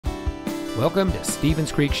Welcome to Stevens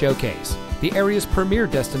Creek Showcase, the area's premier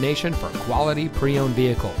destination for quality pre-owned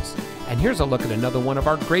vehicles. And here's a look at another one of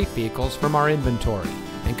our great vehicles from our inventory,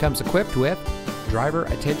 and comes equipped with driver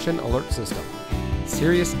attention alert system,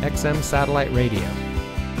 Sirius XM satellite radio,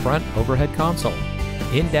 front overhead console,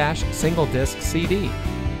 in-dash single disc CD,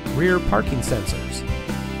 rear parking sensors,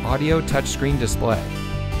 audio touchscreen display,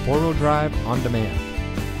 four-wheel drive on demand,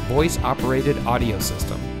 voice operated audio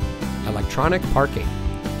system, electronic parking,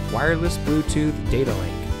 wireless Bluetooth data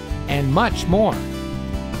link, and much more.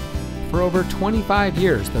 For over 25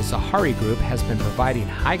 years, the Zahari Group has been providing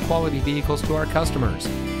high-quality vehicles to our customers.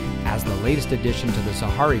 As the latest addition to the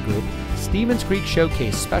Zahari Group, Stevens Creek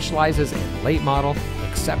Showcase specializes in late model,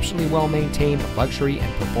 exceptionally well-maintained luxury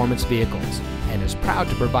and performance vehicles, and is proud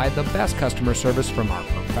to provide the best customer service from our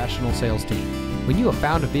professional sales team. When you have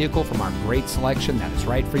found a vehicle from our great selection that is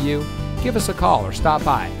right for you, give us a call or stop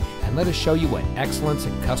by and let us show you what excellence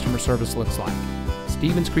in customer service looks like.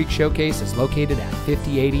 Stevens Creek Showcase is located at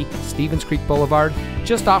 5080 Stevens Creek Boulevard,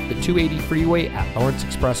 just off the 280 freeway at Lawrence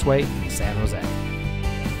Expressway in San Jose.